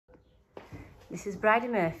This is Bridie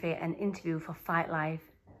Murphy, an interview for Fight Live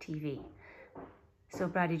TV. So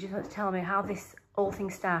Bridie, just want to tell me how this whole thing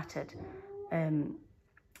started.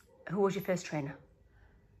 Who was your first trainer?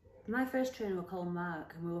 My first trainer was called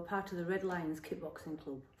Mark, and we were part of the Red Lions kickboxing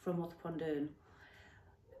club from Waterponderne.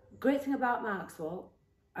 Great thing about Mark's was,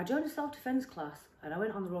 I joined a self-defence class and I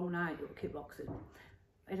went on the wrong night with kickboxing.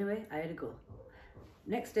 Anyway, I had a go.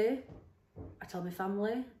 Next day, I told my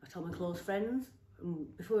family, I told my close friends,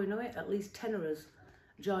 and before we know it, at least 10 of us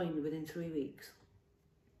joined within 3 weeks.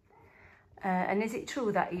 And is it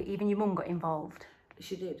true that even your mum got involved?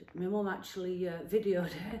 She did. My mum actually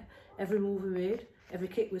videoed every move we made, every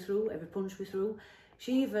kick we threw, every punch we threw.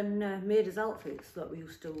 She even made us outfits that we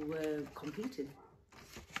used to compete in.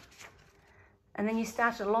 And then you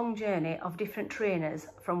started a long journey of different trainers,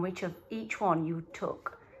 from which of each one you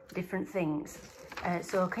took different things.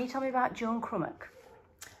 So can you tell me about Joan Crummock?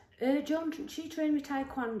 Joan, she trained me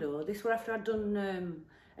taekwondo. This was after I'd done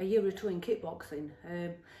a year or two in kickboxing.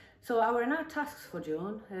 So I were in hard tasks for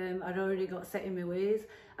Joan. I'd already got set in my ways.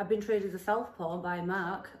 I'd been trained as a southpaw by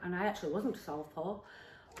Mark, and I actually wasn't a southpaw.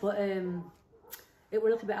 But it was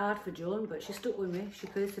a little bit hard for Joan, but she stuck with me. She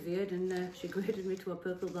persevered, and she graded me to a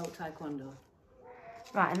purple belt taekwondo.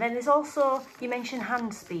 Right, and then there's also, you mentioned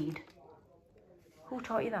hand speed. Who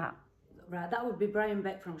taught you that? Right, that would be Brian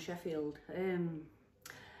Beck from Sheffield.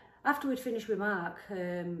 After we'd finished with Mark,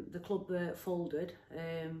 the club folded.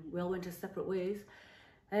 We all went our separate ways.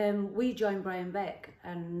 We joined Brian Beck,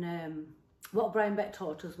 and what Brian Beck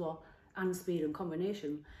taught us was hand speed and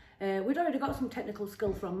combination. We'd already got some technical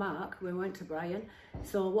skill from Mark when we went to Brian,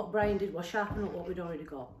 so what Brian did was sharpen up what we'd already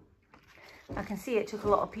got. I can see it took a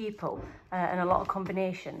lot of people and a lot of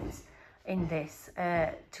combinations in this,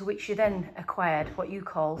 to which you then acquired what you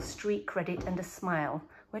call street credit and a smile.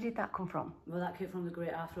 Where did that come from? Well, that came from the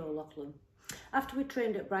great Arthur O'Loughlin. After we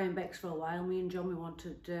trained at Brian Beck's for a while, me and John, we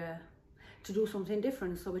wanted to do something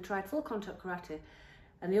different, so we tried full contact karate,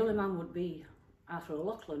 and the only man would be Arthur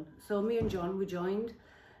O'Loughlin. So me and John, we joined.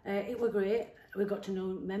 It was great. We got to know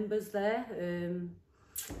members there.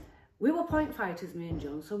 We were point fighters, me and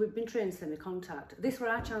John, so we've been trained semi-contact. This was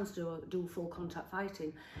our chance to do full contact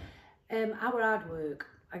fighting. Our hard work,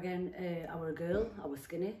 again, I was a girl, I was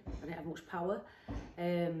skinny, I didn't have much power.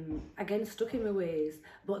 Again, stuck in my ways,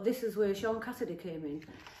 but this is where Sean Cassidy came in.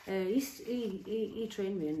 He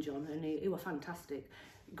trained me and John, and he was fantastic.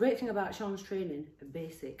 Great thing about Sean's training,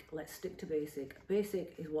 basic. Let's stick to basic.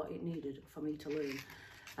 Basic is what it needed for me to learn.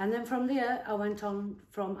 And then from there, I went on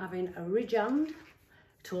from having a ridge hand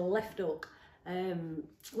to a left hook.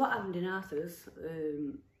 What happened in Arthur's,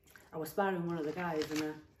 I was sparring one of the guys and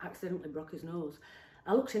I accidentally broke his nose.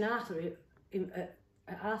 I looked in Arthur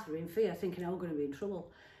at Arthur in fear, thinking I was going to be in trouble.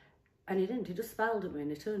 And he didn't, he just smiled at me and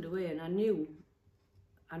he turned away, and I knew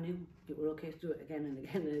it were okay to do it again and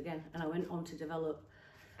again and again. And I went on to develop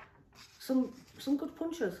some good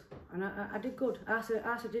punches, and I did good.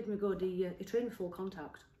 Arthur did me good, he trained me full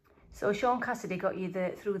contact. So Sean Cassidy got you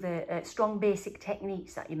through the strong basic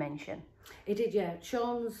techniques that you mentioned? He did, yeah.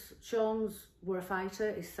 Sean's were a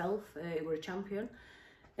fighter himself, he were a champion,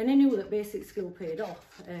 and he knew that basic skill paid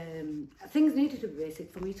off. Things needed to be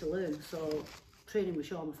basic for me to learn, so training with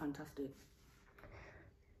Sean was fantastic.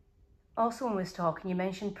 Also, when we was talking, you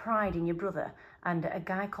mentioned pride in your brother and a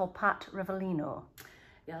guy called Pat Revellino.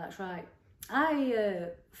 Yeah, that's right.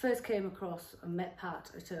 I first came across and met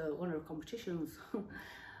Pat at one of the competitions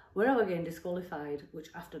where I was getting disqualified, which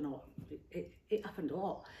after not, it happened a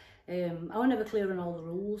lot. I was never clear on all the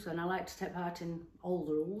rules, and I like to take part in all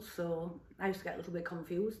the rules, so I used to get a little bit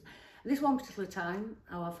confused. This one particular time,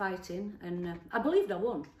 I was fighting, and I believed I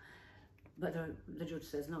won, but the judge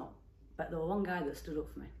says no. But there was one guy that stood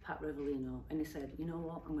up for me, Pat Revellino, and he said, you know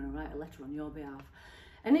what, I'm going to write a letter on your behalf.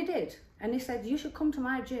 And he did, and he said, you should come to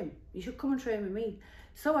my gym, you should come and train with me.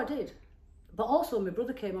 So I did, but also my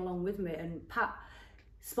brother came along with me, and Pat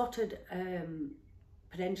spotted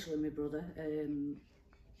potential in my brother.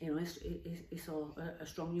 You know, he saw a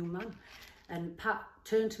strong young man, and Pat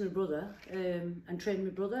turned to my brother and trained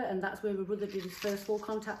my brother, and that's where my brother did his first full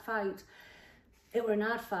contact fight. It were an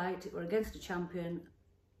hard fight, it were against a champion,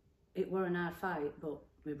 it were an hard fight, but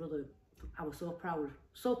my brother, I was so proud,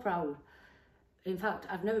 so proud. In fact,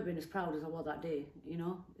 I've never been as proud as I was that day, you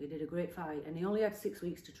know. He did a great fight, and he only had 6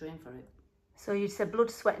 weeks to train for it. So you said blood,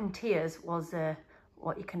 sweat and tears was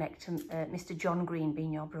what you connect to Mr. John Green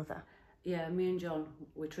being your brother. Yeah, me and John,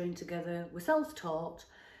 we trained together, we're self-taught.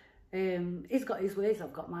 He's got his ways,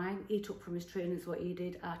 I've got mine. He took from his trainers what he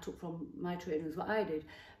did, I took from my trainers what I did.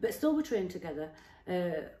 But still we trained together.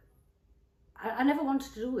 I never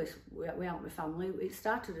wanted to do this without my family. It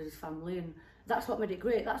started as family, and that's what made it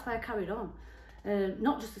great. That's why I carried on.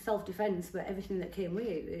 Not just the self-defence, but everything that came with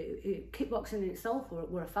it. Kickboxing in itself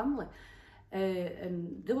were a family.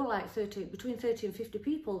 And there were like between 30 and 50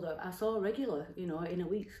 people that I saw regular, you know, in a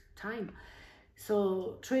week's time.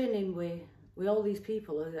 So training with all these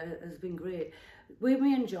people has been great.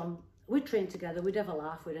 Me and John, we'd train together, we'd have a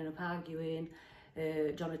laugh, we'd end up arguing.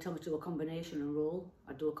 John would tell me to do a combination and roll.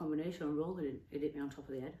 I'd do a combination and roll, and he'd hit me on top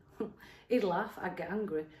of the head. He'd laugh, I'd get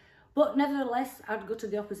angry. But nevertheless, I'd go to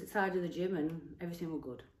the opposite side of the gym and everything was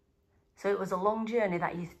good. So it was a long journey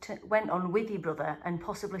that you went on with your brother, and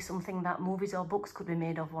possibly something that movies or books could be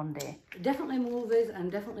made of one day. Definitely movies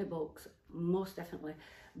and definitely books, most definitely.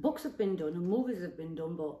 Books have been done and movies have been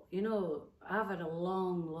done, but you know, I've had a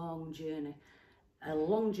long journey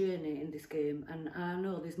in this game, and I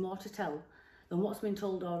know there's more to tell than what's been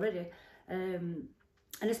told already.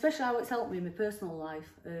 And especially how it's helped me in my personal life,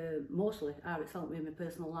 mostly how it's helped me in my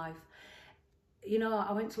personal life. You know,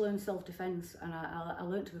 I went to learn self-defence and I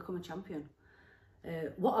learned to become a champion.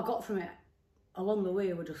 What I got from it along the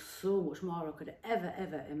way were just so much more I could have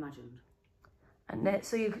ever imagined. And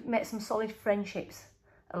so you met some solid friendships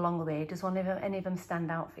along the way. Does any of them stand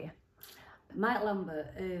out for you? Mike Lambert,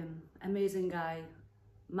 amazing guy.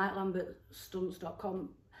 Mike Lambert, stunts.com.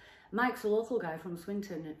 Mike's a local guy from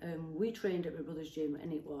Swinton. We trained at my brother's gym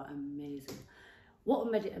and it was amazing.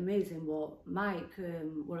 What made it amazing was Mike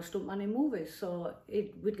was a stuntman in movies, so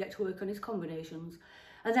we'd get to work on his combinations.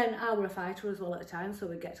 And then I were a fighter as well at the time, so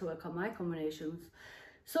we'd get to work on my combinations.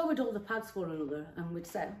 So we'd hold the pads for one another and we'd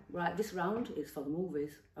say, right, this round is for the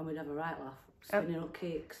movies, and we'd have a right laugh, spinning up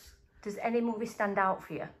cakes. Does any movie stand out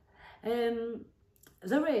for you?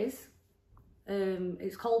 There is.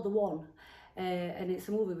 It's called The One. And it's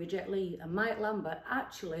a movie with Jet Li, and Mike Lambert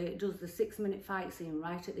actually does the 6-minute fight scene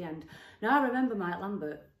right at the end. Now I remember Mike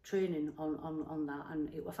Lambert training on that,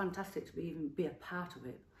 and it was fantastic to even be a part of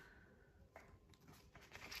it.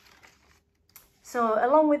 So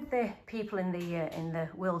along with the people in the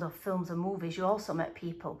world of films and movies, you also met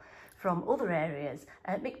people from other areas.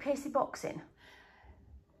 Mick Pacey boxing.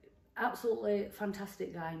 Absolutely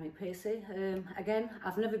fantastic guy, Mick Pacey. Again,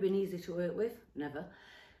 I've never been easy to work with, never.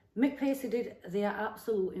 Mick Pacey did the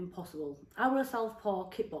absolute impossible. I was a southpaw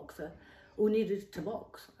kickboxer who needed to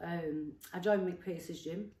box. I joined Mick Pacey's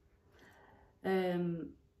gym.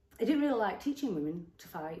 I didn't really like teaching women to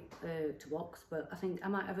fight, to box, but I think I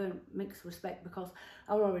might have earned Mick's respect because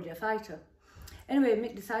I was already a fighter. Anyway,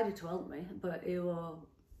 Mick decided to help me, but he was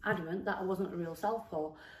adamant that I wasn't a real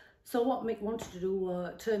southpaw. So what Mick wanted to do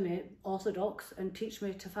was turn me orthodox and teach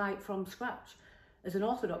me to fight from scratch as an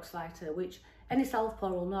orthodox fighter, which any southpaw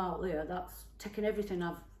will know out there. That's taking everything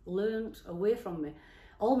I've learnt away from me.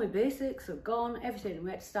 All my basics have gone, everything.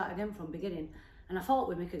 We had to start again from beginning. And I fought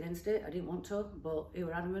with Mick against it. I didn't want to, but he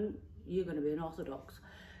was adamant, you're going to be an orthodox.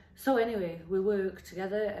 So anyway, we worked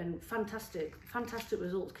together and fantastic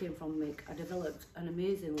results came from Mick. I developed an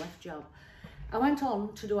amazing left jab. I went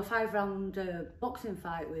on to do a 5-round boxing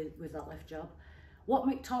fight with that left jab. What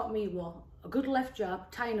Mick taught me was a good left jab,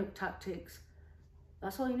 tying up tactics.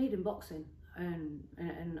 That's all you need in boxing. And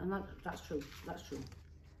that's true.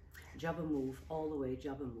 Jab and move, all the way,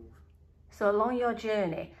 jab and move. So along your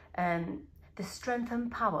journey, the strength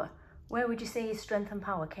and power, where would you say your strength and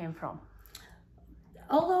power came from?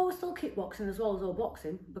 Although I was still kickboxing as well as all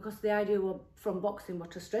boxing, because the idea from boxing was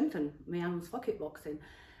to strengthen my hands for kickboxing,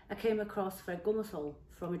 I came across Fred Gummersall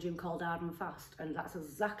from a gym called Hard and Fast, and that's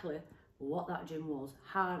exactly what that gym was,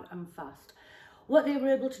 hard and fast. What they were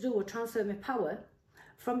able to do was transfer my power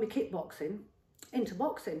from my kickboxing into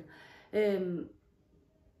boxing.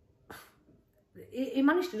 He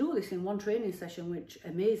managed to do this in one training session, which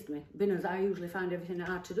amazed me, being as I usually find everything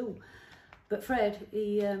hard to do. But Fred,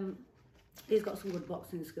 he's got some good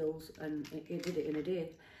boxing skills, and he did it in a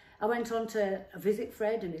day. I went on to visit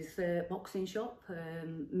Fred in his boxing shop.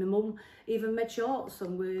 My mum even made shorts,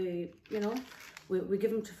 and we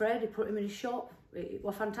give them to Fred. He put them in his shop. It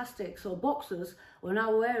was fantastic. So boxers were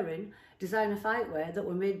now wearing designer fightwear that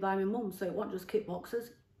were made by my mum. So it wasn't just kickboxers,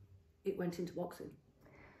 it went into boxing.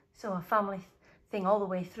 So a family thing all the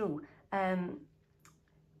way through.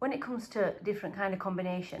 When it comes to different kind of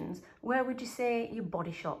combinations, where would you say your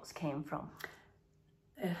body shots came from?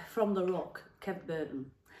 From The Rock, Kev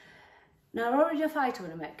Burton. Now, I was already a fighter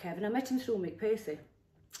when I met Kev, and I met him through Mick Pacey.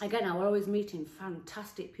 Again, I was always meeting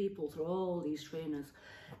fantastic people through all these trainers.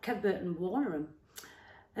 Kev Burton was one of them.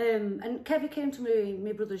 And Kev came to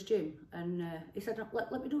my brother's gym, and he said,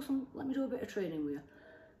 let me do a bit of training with you.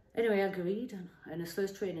 Anyway, I agreed, and his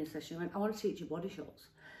first training session, he went, I want to teach you body shots.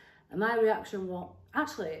 And my reaction was,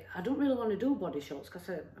 actually, I don't really want to do body shots because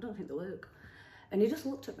I don't think they work. And he just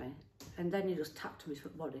looked at me, and then he just tapped his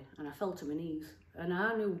body, and I fell to my knees. And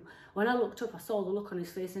I knew, when I looked up, I saw the look on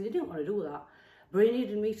his face, and he didn't want to do that. But he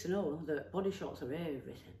needed me to know that body shots are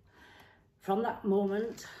everything. From that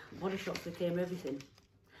moment, body shots became everything.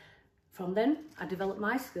 From then, I developed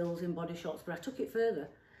my skills in body shots, but I took it further.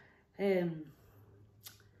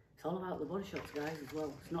 It's all about the body shots, guys, as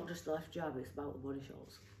well. It's not just the left jab, it's about the body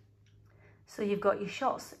shots. So you've got your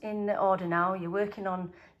shots in order now, you're working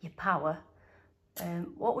on your power.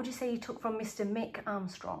 What would you say you took from Mr. Mick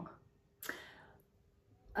Armstrong?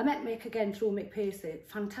 I met Mick again through Mick Pacey,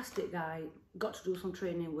 fantastic guy. Got to do some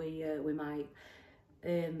training with Mike.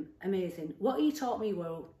 Amazing. What he taught me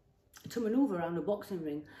was to manoeuvre around a boxing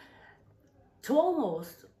ring, to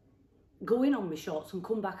almost go in on my shots and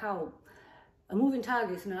come back out. A moving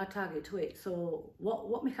target's an hard target to hit. So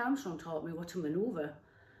what Mick Armstrong taught me was to manoeuvre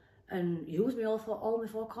and use me all my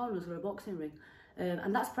four corners of a boxing ring.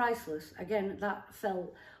 And that's priceless. Again, that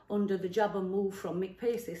fell under the jab and move from Mick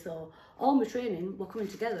Pacey. So all my training were coming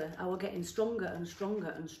together. I was getting stronger and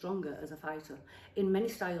stronger and stronger as a fighter in many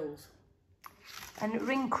styles. And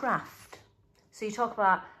ring craft. So you talk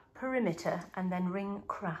about perimeter and then ring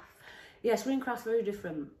craft. Yes, ring craft's very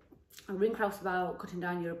different. Ring craft's about cutting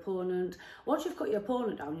down your opponent. Once you've cut your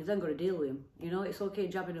opponent down, you've then got to deal with him. You know, it's okay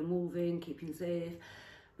jabbing and moving, keeping safe.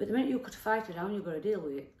 But the minute you cut a fighter down, you've got to deal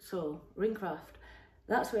with it. So, ring craft.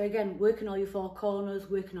 That's where, again, working all your four corners,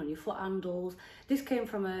 working on your foot handles. This came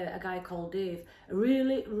from a guy called Dave, a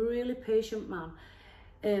really, really patient man.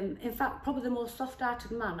 In fact, probably the most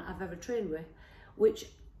soft-hearted man I've ever trained with, which,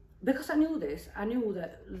 because I knew this, I knew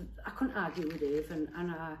that I couldn't argue with Dave, and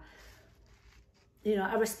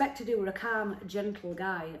I respected him. He was a calm, gentle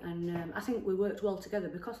guy, and I think we worked well together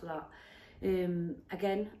because of that.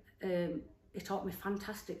 He taught me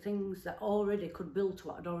fantastic things that already could build to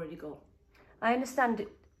what I'd already got. I understand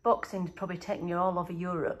boxing's probably taken you all over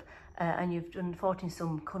Europe, and you've fought in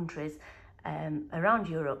some countries around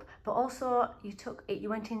Europe, but also you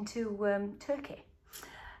went into Turkey.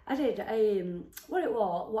 I did.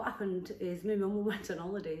 What happened is me and my mum went on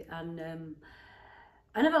holiday, and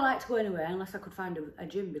I never liked to go anywhere unless I could find a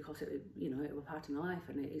gym, because it was part of my life,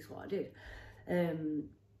 and it is what I did.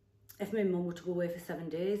 If my mum were to go away for 7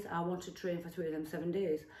 days, I wanted to train for 3 of them 7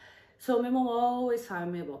 days. So my mum always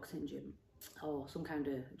found me a boxing gym or some kind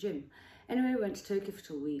of gym. Anyway, we went to Turkey for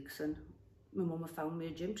 2 weeks, and my mum found me a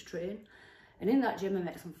gym to train. And in that gym, I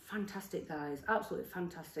met some fantastic guys, absolutely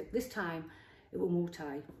fantastic. This time, it was Muay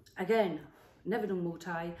Thai. Again, never done Muay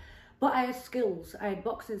Thai. But I had skills. I had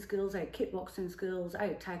boxing skills, I had kickboxing skills, I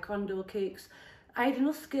had taekwondo kicks. I had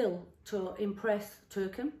enough skill to impress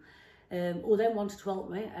Turkin, who then wanted to help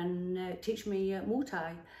me and teach me Muay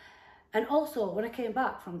Thai. And also, when I came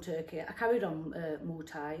back from Turkey, I carried on Muay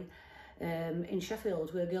Thai in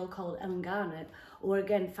Sheffield with a girl called Ellen Garnett, who were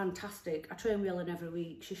again fantastic. I trained with Ellen every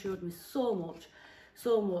week. She showed me so much,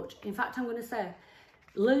 so much. In fact, I'm going to say,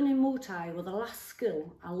 learning Muay Thai was the last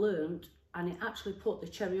skill I learned, and it actually put the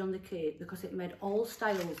cherry on the cake because it made all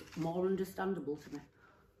styles more understandable to me.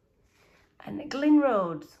 And Glyn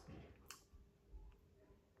Rhodes,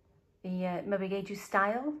 he maybe gave you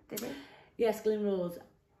style, did he? Yes, Glyn Rhodes.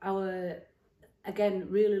 I was, again,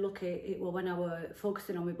 really lucky. It was when I was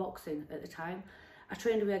focusing on my boxing at the time. I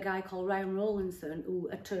trained with a guy called Ryan Rowlinson, who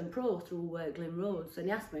had turned pro through Glyn Rhodes, and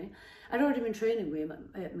he asked me, I'd already been training with him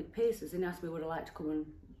at McPace's, and he asked me would I like to come and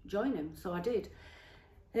join him, so I did.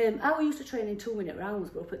 I was used to training 2-minute rounds,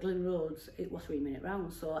 but up at Glyn Rhodes, it was 3-minute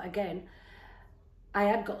rounds. So again, I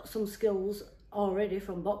had got some skills already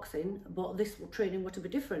from boxing, but this training was to be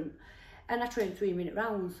different. And I trained 3-minute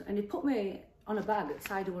rounds, and he put me on a bag at the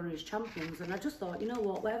side of one of his champions, and I just thought, you know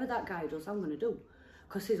what, whatever that guy does, I'm going to do,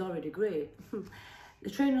 because he's already great. The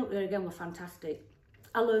training up there again was fantastic.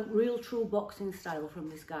 I learned real true boxing style from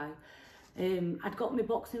this guy. I'd got my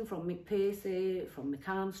boxing from Mick Pacey, from Mick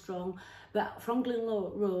Armstrong, but from Glyn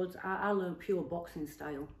Rhodes, I learned pure boxing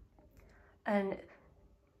style. And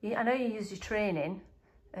I know you used your training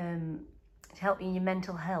to help you in your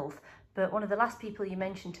mental health, but one of the last people you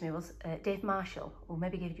mentioned to me was Dave Marshall, who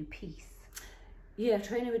maybe gave you peace. Yeah,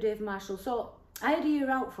 training with Dave Marshall. So I had a year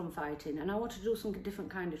out from fighting, and I wanted to do some different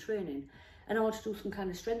kind of training. And I wanted to do some kind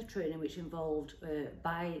of strength training, which involved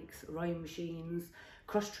bikes, rowing machines,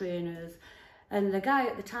 cross trainers. And the guy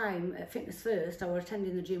at the time at Fitness First, I was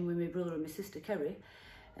attending the gym with my brother and my sister Kerry.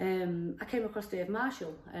 I came across Dave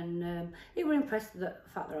Marshall, and he was impressed with the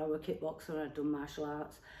fact that I was a kickboxer and I'd done martial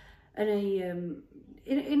arts. And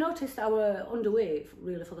he noticed I was underweight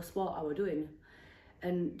really for the sport I was doing.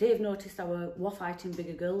 And Dave noticed I was fighting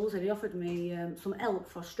bigger girls, and he offered me some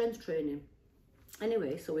help for strength training.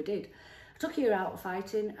 Anyway, so we did. I Took a year out of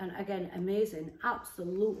fighting, and again, amazing,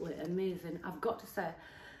 absolutely amazing. I've got to say,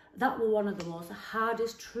 that was one of the most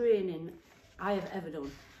hardest training I have ever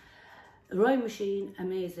done. The rowing machine,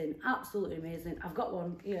 amazing, absolutely amazing. I've got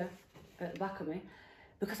one here at the back of me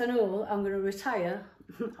because I know I'm going to retire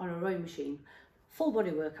on a rowing machine. Full body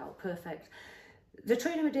workout, perfect. The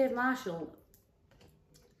training with Dave Marshall,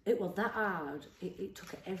 it was that hard. It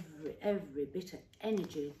took every bit of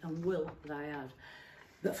energy and will that I had.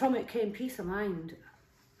 But from it came peace of mind.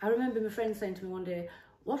 I remember my friend saying to me one day,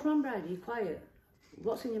 "What's wrong, Bridie? Are you quiet?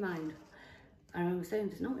 What's in your mind?" I remember saying,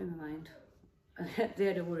 "There's nothing in my mind." And they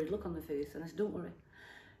had a worried look on their face, and I said, "Don't worry,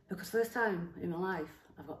 because first time in my life,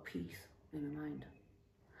 I've got peace in my mind."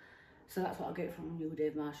 So that's what I get from you,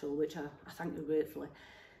 Dave Marshall, which I thank you gratefully.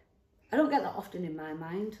 I don't get that often in my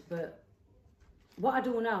mind, but what I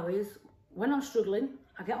do now is, when I'm struggling,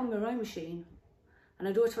 I get on my rowing machine and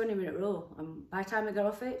I do a 20-minute row, and by the time I get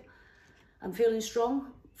off it, I'm feeling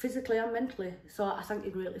strong, physically and mentally. So I thank you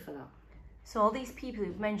greatly for that. So all these people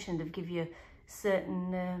you've mentioned have given you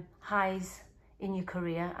certain highs in your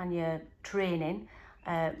career and your training,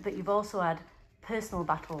 but you've also had personal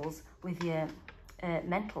battles with your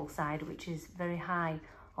mental side, which is very high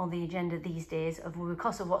on the agenda these days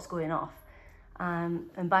because of what's going off. And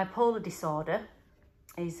bipolar disorder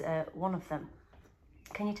is one of them.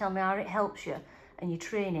 Can you tell me how it helps you and your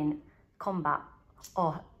training combat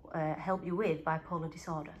or help you with bipolar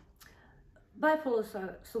disorder? Bipolar is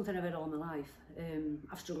something I've had all my life.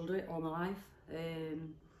 I've struggled with it all my life.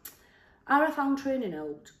 How I found training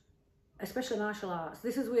helped, especially martial arts.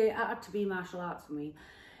 This is where it had to be martial arts for me.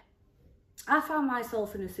 I found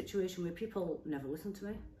myself in a situation where people never listened to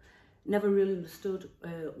me, never really understood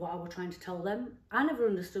what I was trying to tell them. I never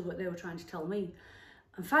understood what they were trying to tell me.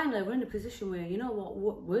 And finally, we're in a position where, you know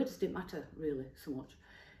what words didn't matter really so much.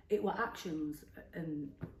 It were actions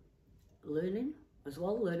and learning as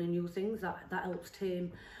well, learning new things. That helps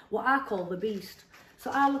tame what I call the beast.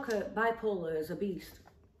 So I look at bipolar as a beast.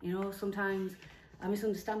 You know, sometimes I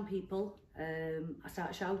misunderstand people. I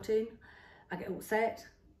start shouting, I get upset,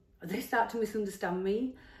 they start to misunderstand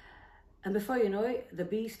me, and before you know it, the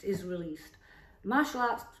beast is released. Martial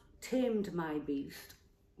arts tamed my beast,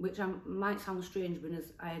 which might sound strange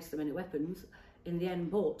because I had so many weapons in the end,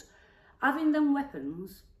 but having them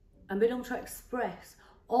weapons and being able to express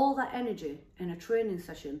all that energy in a training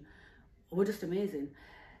session were just amazing.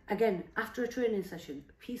 Again, after a training session,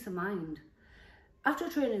 peace of mind. After a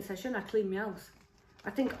training session, I clean my house.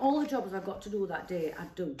 I think all the jobs I've got to do that day,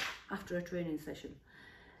 I'd do after a training session.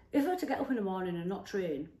 If I were to get up in the morning and not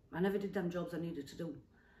train, I never did them jobs I needed to do.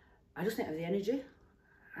 I just didn't have the energy,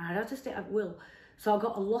 and I just didn't have will. So I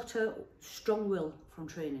got a lot of strong will from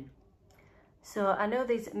training. So I know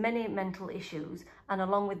there's many mental issues, and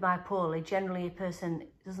along with bipolar, generally a person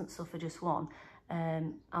doesn't suffer just one.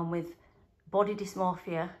 And with body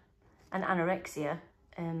dysmorphia and anorexia,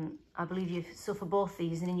 I believe you suffer both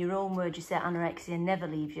these, and in your own words you say anorexia never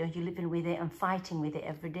leaves you. You're living with it and fighting with it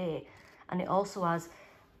every day. And it also has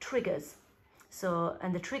triggers. So,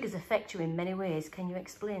 and the triggers affect you in many ways. Can you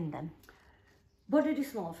explain them? Body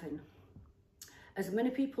dysmorphia. As many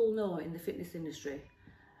people know in the fitness industry,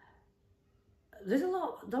 there is a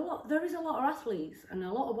lot of athletes and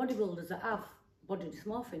a lot of bodybuilders that have body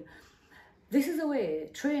dysmorphia. This is a way,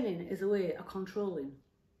 training is a way of controlling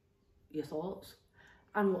your thoughts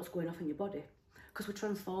and what's going off in your body, because we're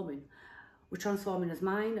transforming. We're transforming as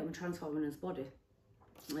mind and we're transforming as body.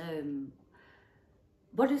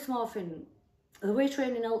 Body dysmorphia, the way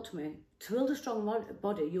training helped me, to build a strong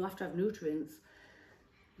body, you have to have nutrients.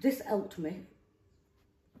 This helped me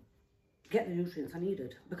get the nutrients I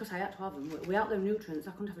needed, because I had to have them. Without them nutrients,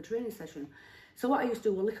 I couldn't have a training session. So what I used to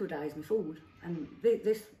do was liquidise my food, and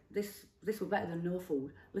this was better than no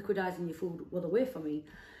food. Liquidising your food was the way for me.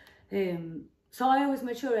 So I always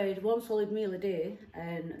made sure I had one solid meal a day,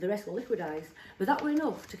 and the rest were liquidised. But that was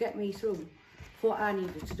enough to get me through what I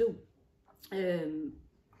needed to do.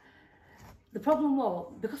 The problem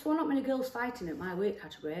was, because there were not many girls fighting at my weight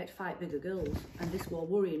category, I had to fight bigger girls, and this was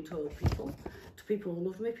worrying to people who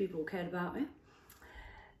loved me, people who cared about me.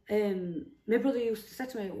 My brother used to say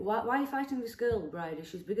to me, why are you fighting this girl, Bridie?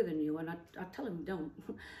 She's bigger than you. And I'd tell him, don't.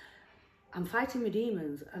 I'm fighting my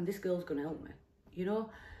demons, and this girl's going to help me, you know.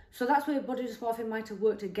 So that's where body dysmorphia might have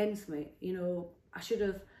worked against me. You know, I should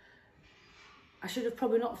have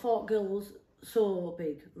probably not fought girls so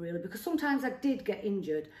big, really, because sometimes I did get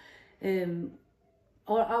injured,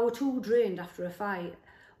 or I was too drained after a fight.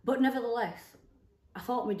 But nevertheless, I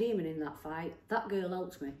fought my demon in that fight. That girl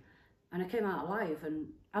helped me, and I came out alive, and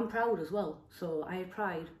I'm proud as well. So I had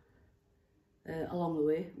pride along the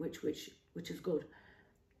way, which is good.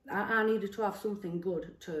 I needed to have something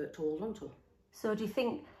good to hold on to. So do you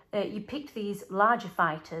think you picked these larger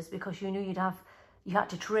fighters because you knew you had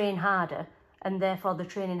to train harder, and therefore the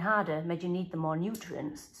training harder made you need the more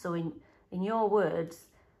nutrients? So in your words,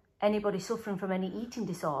 anybody suffering from any eating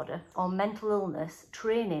disorder or mental illness,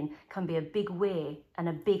 training can be a big way and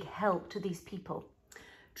a big help to these people.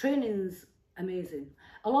 Training's amazing.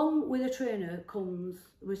 Along with a trainer comes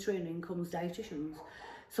dietitians.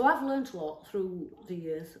 So I've learnt a lot through the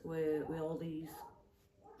years with all these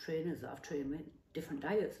trainers that I've trained with, different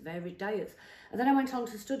diets, varied diets. And then I went on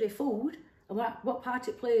to study food and what part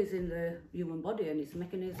it plays in the human body and its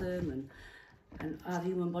mechanism, and how the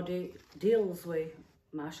human body deals with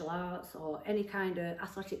martial arts or any kind of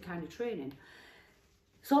athletic kind of training.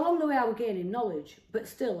 So along the way I was gaining knowledge, but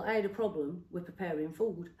still I had a problem with preparing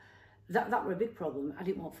food. That were a big problem. I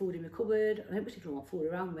didn't want food in my cupboard, I didn't particularly want food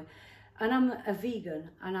around me. And I'm a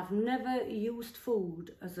vegan, and I've never used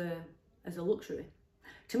food as a luxury.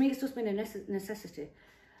 To me, it's just been a necessity,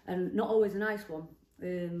 and not always a nice one.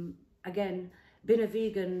 Again, being a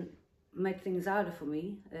vegan made things harder for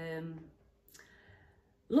me.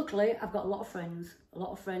 Luckily, I've got a lot of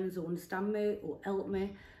friends who understand me, who help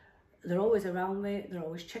me. They're always around me, they're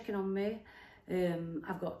always checking on me.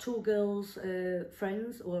 I've got two girls,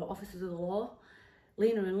 friends who are officers of the law.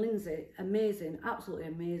 Lena and Lindsay, amazing, absolutely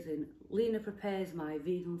amazing. Lena prepares my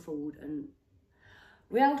vegan food, and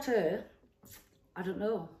without her, I don't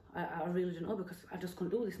know. I really don't know, because I just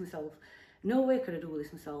couldn't do this myself. No way could I do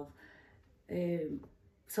this myself.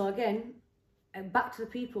 So again, back to the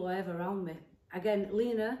people I have around me. Again,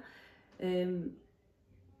 Lena,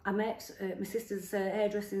 I met my sister's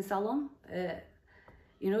hairdressing salon.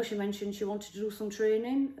 You know, she mentioned she wanted to do some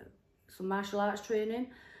training, some martial arts training.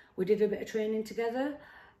 We did a bit of training together,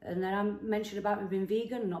 and then I mentioned about me being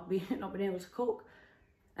vegan, not being able to cook,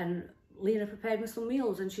 and Lena prepared me some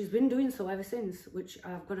meals, and she's been doing so ever since, which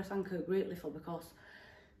I've got to thank her greatly for, because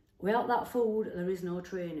without that food there is no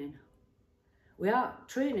training. Without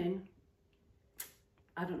training,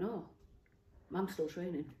 I don't know, I'm still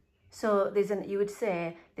training. So you would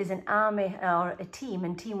say there's an army or a team,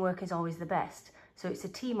 and teamwork is always the best. So it's a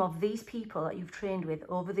team of these people that you've trained with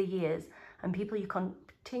over the years, and people you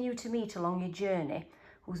continue to meet along your journey,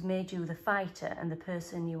 who's made you the fighter and the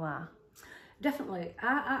person you are. Definitely.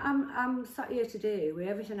 I'm sat here today with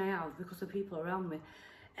everything I have because of people around me.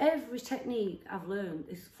 Every technique I've learned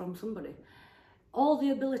is from somebody. All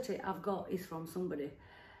the ability I've got is from somebody.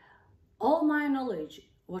 All my knowledge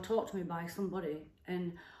were taught to me by somebody,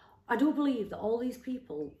 and I do believe that all these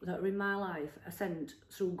people that are in my life are sent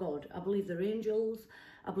through God. I believe they're angels.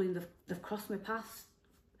 I believe they've crossed my path.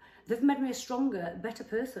 They've made me a stronger, better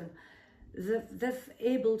person. They've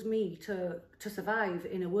enabled me to survive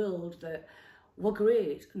in a world that were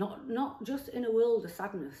great. Not just in a world of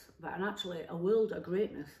sadness, but actually a world of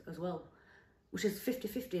greatness as well, which is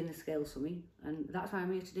 50-50 in the scales for me. And that's why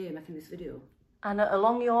I'm here today making this video. And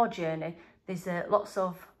along your journey, there's lots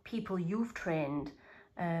of people you've trained.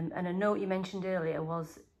 And a note you mentioned earlier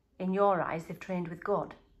was, in your eyes, they've trained with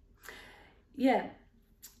God. Yeah,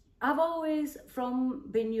 I've always, from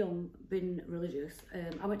being young, been religious.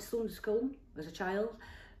 I went to Sunday school as a child,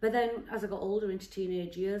 but then as I got older, into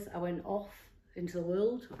teenage years, I went off into the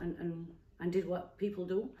world and did what people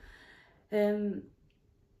do. And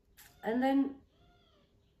then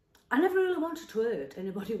I never really wanted to hurt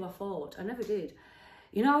anybody who I fought. I never did.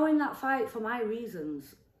 You know, in that fight for my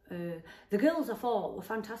reasons, the girls I fought were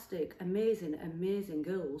fantastic, amazing, amazing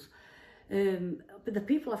girls. But the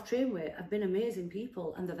people I've trained with have been amazing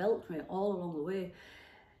people, and they've helped me all along the way.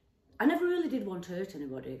 I never really did want to hurt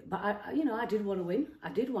anybody, but I did want to win. I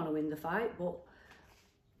did want to win the fight, but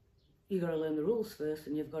you got to learn the rules first,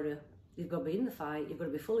 and you've got to be in the fight. You've got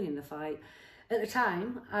to be fully in the fight. At the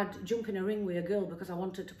time, I'd jump in a ring with a girl because I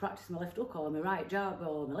wanted to practice my left hook or my right jab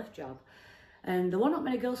or my left jab, and there were not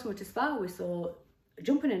many girls for me to spar with, so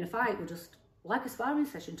jumping in a fight was just like a sparring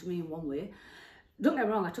session to me in one way. Don't get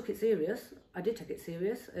me wrong, I took it serious. I did take it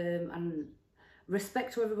serious, and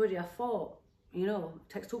respect to everybody I fought. You know,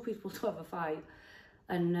 it takes two people to have a fight,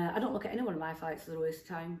 and I don't look at any one of my fights as a waste of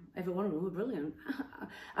time. Every one of them were brilliant.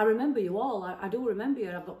 I remember you all. I do remember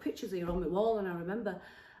you. I've got pictures of you on my wall, and I remember.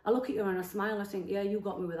 I look at you and I smile. And I think, yeah, you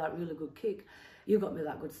got me with that really good kick. You got me with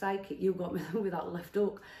that good side kick. You got me with that left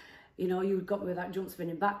hook. You know, you got me with that jump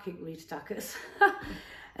spinning back kick, reach attackers.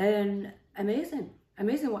 And amazing.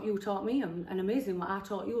 Amazing what you taught me, and amazing what I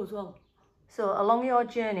taught you as well. So along your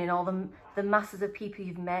journey and all the masses of people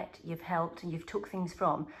you've met, you've helped, and you've took things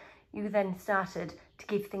from, you then started to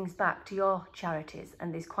give things back to your charities,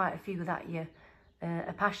 and there's quite a few that you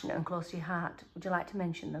are passionate and close to your heart. Would you like to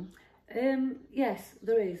mention them? Yes,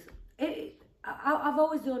 there is. I've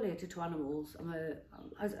always donated to animals.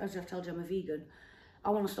 As I've told you, I'm a vegan. I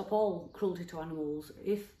want to stop all cruelty to animals.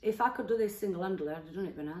 If I could do this single-handedly, I'd have done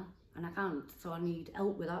it by now, and I can't. So I need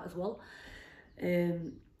help with that as well.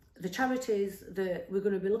 The charities that we're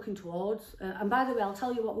going to be looking towards, and by the way, I'll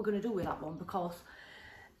tell you what we're going to do with that one, because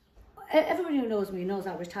everybody who knows me knows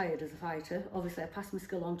I retired as a fighter. Obviously, I passed my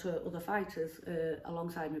skill on to other fighters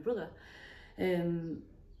alongside my brother in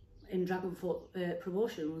Dragonfoot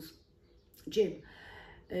Promotions gym.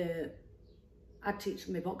 I'd teach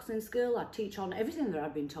my boxing skill, I'd teach on everything that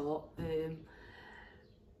I'd been taught.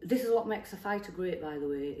 This is what makes a fighter great, by the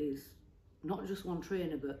way, is not just one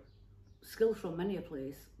trainer, but skills from many a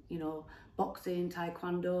place. You know, boxing,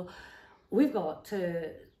 taekwondo. We've got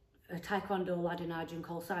a taekwondo lad in our gym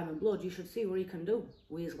called Simon Blood. You should see what he can do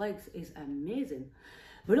with his legs. Is amazing.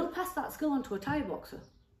 But he'll pass that skill on to a Thai boxer.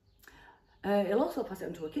 He'll also pass it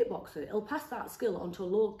on to a kickboxer. He'll pass that skill on to a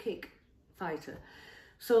low kick fighter.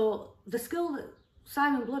 So the skill that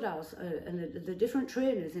Simon Blood has and the different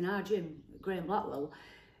trainers in our gym, Graham Blackwell,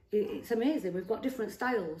 it's amazing. We've got different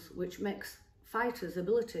styles, which makes fighters'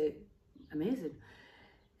 ability amazing.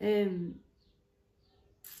 You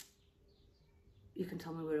can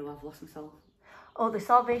tell me where I've lost myself. Oh, the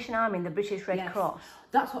Salvation Army and the British Red Cross.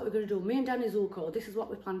 That's what we're going to do. Me and Danny Zuko, this is what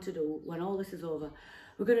we plan to do when all this is over.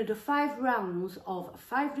 We're going to do 5 rounds of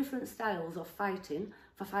 5 different styles of fighting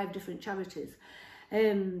for 5 different charities.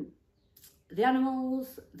 The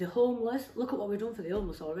animals, the homeless. Look at what we've done for the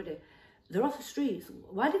homeless already. They're off the streets.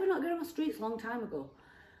 Why did we not get them off the streets a long time ago?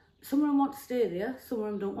 Some of them want to stay there, some of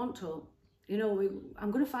them don't want to. You know,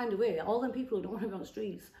 I'm going to find a way. All them people who don't want to be on the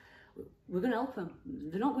streets, we're going to help them.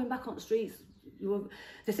 They're not going back on the streets.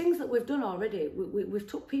 The things that we've done already, we've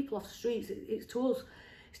took people off the streets. It's to us.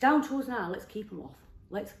 It's down to us now. Let's keep them off.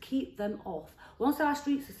 Let's keep them off. Once our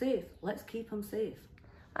streets are safe, let's keep them safe.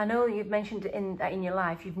 I know you've mentioned in your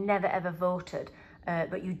life you've never ever voted,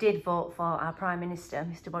 but you did vote for our Prime Minister,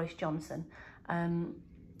 Mr. Boris Johnson. And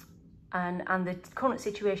the current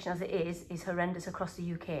situation as it is horrendous across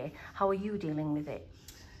the UK. How are you dealing with it?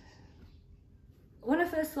 When I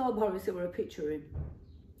first saw Boris, there were a picture of him,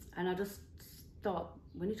 and I just thought,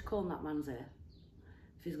 we need to comb that man's hair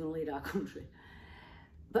if he's going to lead our country.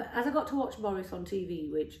 But as I got to watch Boris on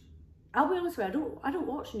TV, which I'll be honest with you, I don't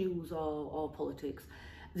watch news or politics.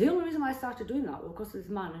 The only reason why I started doing that was because of this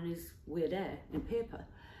man and his weird hair in paper.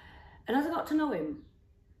 And as I got to know him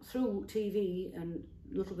through TV and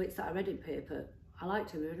little bits that I read in paper, I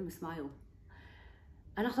liked him, I made him smile.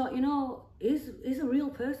 And I thought, you know, he's a real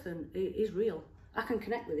person, he's real. I can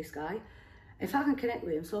connect with this guy. If I can connect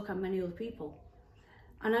with him, so can many other people.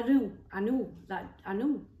 And I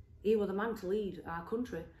knew he was the man to lead our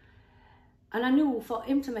country. And I knew for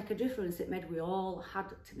him to make a difference, it meant we all had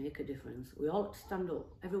to make a difference. We all had to stand up,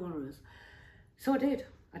 every one of us. So I did.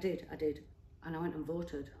 And I went and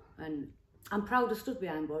voted. And I'm proud to stood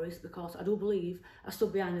behind Boris, because I do believe I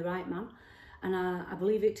stood behind the right man. And I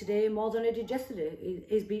believe it today more than I did yesterday.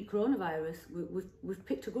 He's beat coronavirus. We've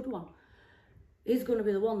picked a good one. He's going to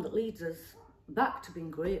be the one that leads us back to being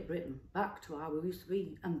Great Britain, back to how we used to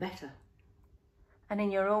be, and better. And in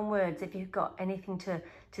your own words, if you've got anything to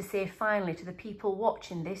say finally to the people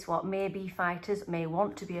watching this, what may be fighters, may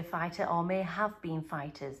want to be a fighter, or may have been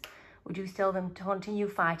fighters, would you tell them to continue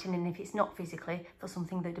fighting, and if it's not physically, for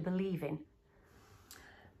something that they believe in?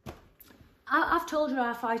 I've told you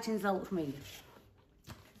how fighting's helped me,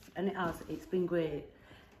 and it has. It's been great.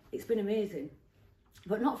 It's been amazing.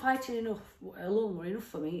 But not fighting alone were enough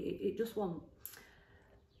for me. It just wasn't.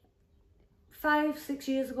 5-6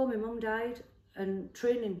 years ago, my mum died, and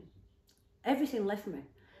training, everything left me.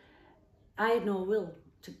 I had no will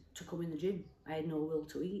to come in the gym. I had no will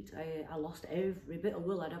to eat. I lost every bit of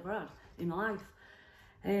will I'd ever had in my life.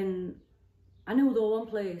 And I knew there was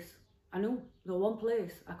one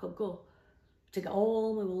place I could go to get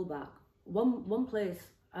all my will back. One place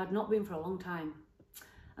I'd not been for a long time,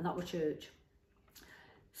 and that was church.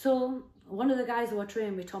 So one of the guys who I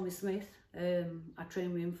trained with, Tommy Smith, I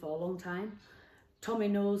trained with him for a long time. Tommy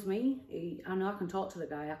knows me. I know I can talk to the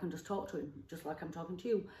guy. I can just talk to him, just like I'm talking to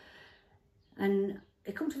you. And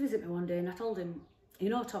he come to visit me one day, and I told him, you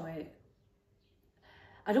know, Tommy,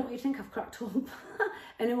 I don't want you to think I've cracked up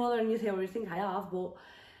any more than you think I have, but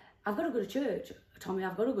I've got to go to church. Tommy,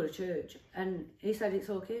 I've got to go to church. And he said, it's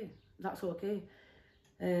okay. That's okay.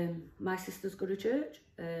 My sister's go to church.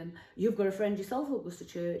 You've got a friend yourself who goes to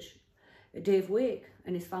church. Dave Wake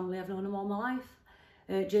and his family, I've known him all my life.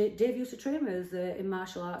 Dave used to train us in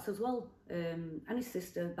martial arts as well, and his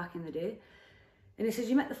sister back in the day. And he says,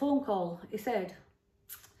 you met the phone call. He said,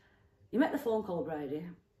 you met the phone call, Bridie.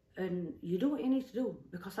 and you do what you need to do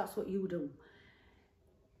because that's what you do.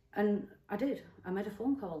 And I did. I made a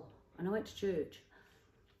phone call and I went to church.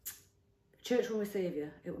 Church was my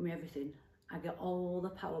saviour, it was my everything. I got all the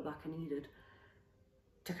power back I needed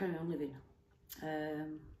to carry on living.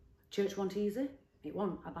 Church wasn't easy, it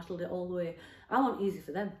wasn't. I battled it all the way. I wasn't easy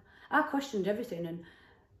for them. I questioned everything, and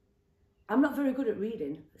I'm not very good at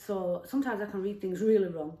reading, so sometimes I can read things really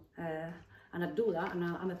wrong, and I do that, and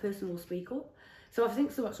I'm a person who will speak up. So if I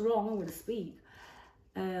think something's wrong, I'm going to speak.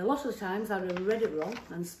 A lot of the times I read it wrong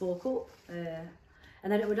and spoke up,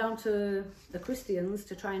 and then it went down to the Christians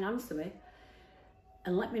to try and answer me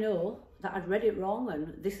and let me know that I'd read it wrong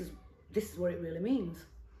and this is what it really means.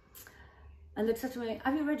 And they'd said to me,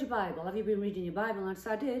 have you read your Bible? Have you been reading your Bible? And I'd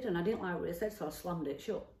said I did, and I didn't like what it said, so I slammed it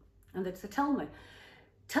shut. And they'd say, tell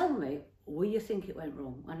me where you think it went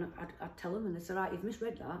wrong. And I'd tell them, and they'd say, right, you've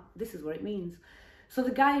misread that, this is what it means. So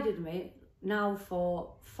they guided me now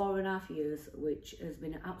for 4.5 years, which has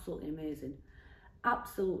been absolutely amazing.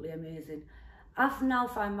 Absolutely amazing. I've now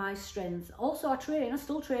found my strength. Also, I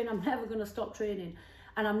still train, I'm never going to stop training.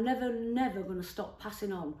 And I'm never going to stop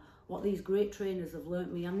passing on what these great trainers have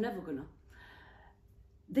learnt me. I'm never going to.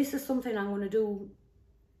 This is something I'm going to do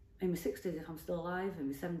in my 60s if I'm still alive, in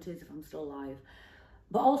my 70s if I'm still alive.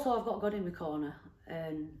 But also I've got God in my corner,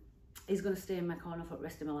 and he's going to stay in my corner for the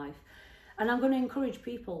rest of my life. And I'm going to encourage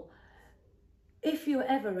people, if you're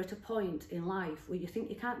ever at a point in life where you think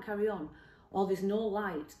you can't carry on, or there's no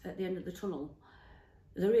light at the end of the tunnel,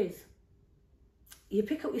 there is. You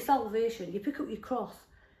pick up your salvation, you pick up your cross,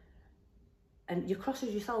 and your cross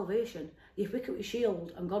is your salvation. You pick up your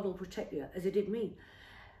shield and God will protect you, as he did me.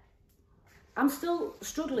 I'm still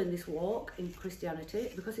struggling this walk in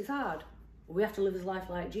Christianity because it's hard. We have to live his life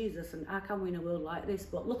like Jesus, and how can we in a world like this?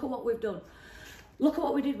 But look at what we've done. Look at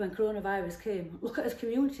what we did when coronavirus came. Look at as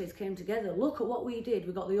communities came together. Look at what we did.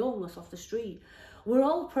 We got the homeless off the street. We're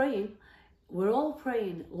all praying. We're all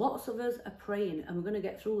praying. Lots of us are praying, and we're going to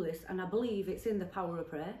get through this. And I believe it's in the power of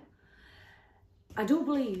prayer. I do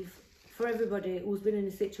believe for everybody who's been in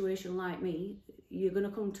a situation like me, you're going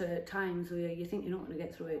to come to times where you think you're not going to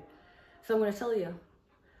get through it. So I'm going to tell you,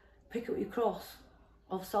 pick up your cross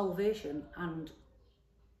of salvation and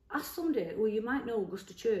ask somebody who you might know goes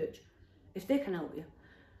to church if they can help you,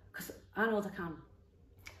 because I know they can.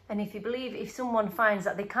 And if someone finds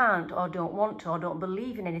that they can't or don't want to or don't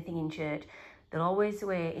believe in anything in church, there's always the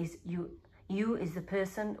way is you is the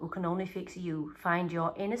person who can only fix you. Find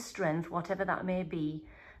your inner strength, whatever that may be,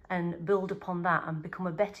 and build upon that and become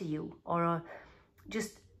a better you, or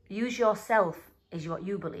just use yourself is what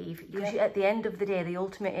you believe. At the end of the day, the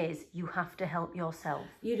ultimate is you have to help yourself.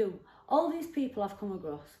 You do. All these people I've come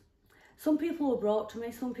across, some people were brought to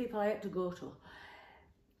me, some people I had to go to.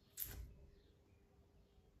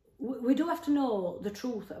 We do have to know the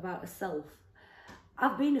truth about ourselves.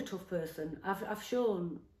 I've been a tough person. I've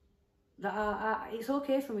shown that it's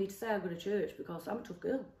okay for me to say I go to church because I'm a tough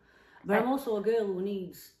girl. But I'm also a girl who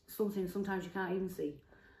needs something sometimes you can't even see.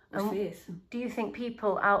 Do you think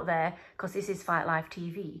people out there, because this is Fight Live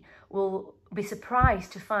TV, will be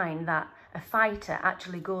surprised to find that a fighter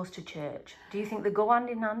actually goes to church? Do you think they go hand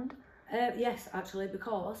in hand? Yes, actually,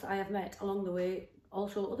 because I have met along the way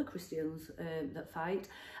also other Christians that fight.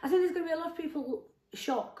 I think there's going to be a lot of people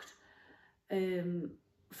shocked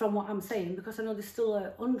from what I'm saying, because I know there's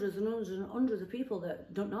still hundreds and hundreds and hundreds of people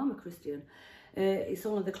that don't know I'm a Christian. It's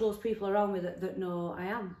only the close people around me that know I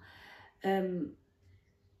am.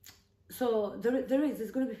 So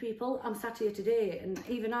there's going to be people. I'm sat here today, and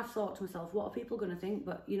even I've thought to myself, what are people going to think?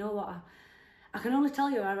 But you know what? I can only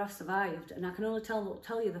tell you how I've survived, and I can only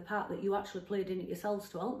tell you the part that you actually played in it yourselves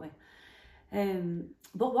to help me.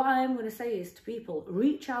 But what I am going to say is to people,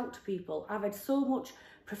 reach out to people. I've had so much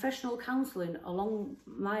professional counselling along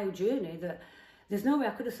my journey that there's no way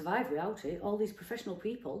I could have survived without it. All these professional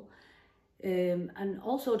people. And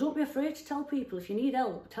also, don't be afraid to tell people if you need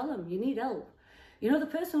help. Tell them you need help. You know, the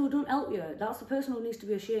person who don't help you, that's the person who needs to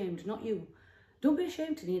be ashamed, not you. Don't be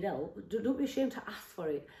ashamed to need help. Don't be ashamed to ask for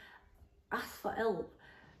it. Ask for help.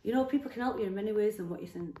 You know, people can help you in many ways than what you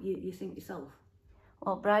think yourself.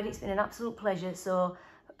 Well, Bridie, it's been an absolute pleasure. So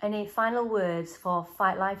any final words for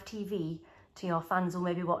Fight Live TV to your fans who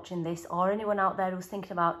may be watching this, or anyone out there who's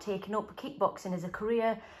thinking about taking up kickboxing as a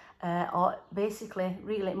career, or basically,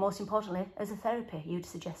 really, most importantly, as a therapy, you'd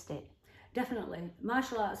suggest it? Definitely.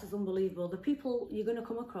 Martial arts is unbelievable. The people you're going to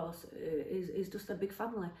come across is just a big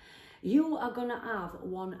family. You are going to have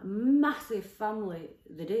one massive family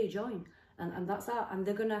the day you join, and that's that. And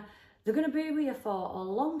they're gonna be with you for a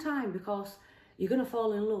long time, because you're going to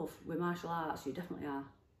fall in love with martial arts. You definitely are.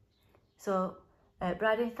 So,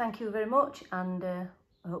 Bridie, thank you very much, and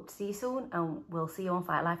I hope to see you soon, and we'll see you on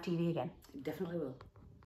Fight Live TV again. Definitely will.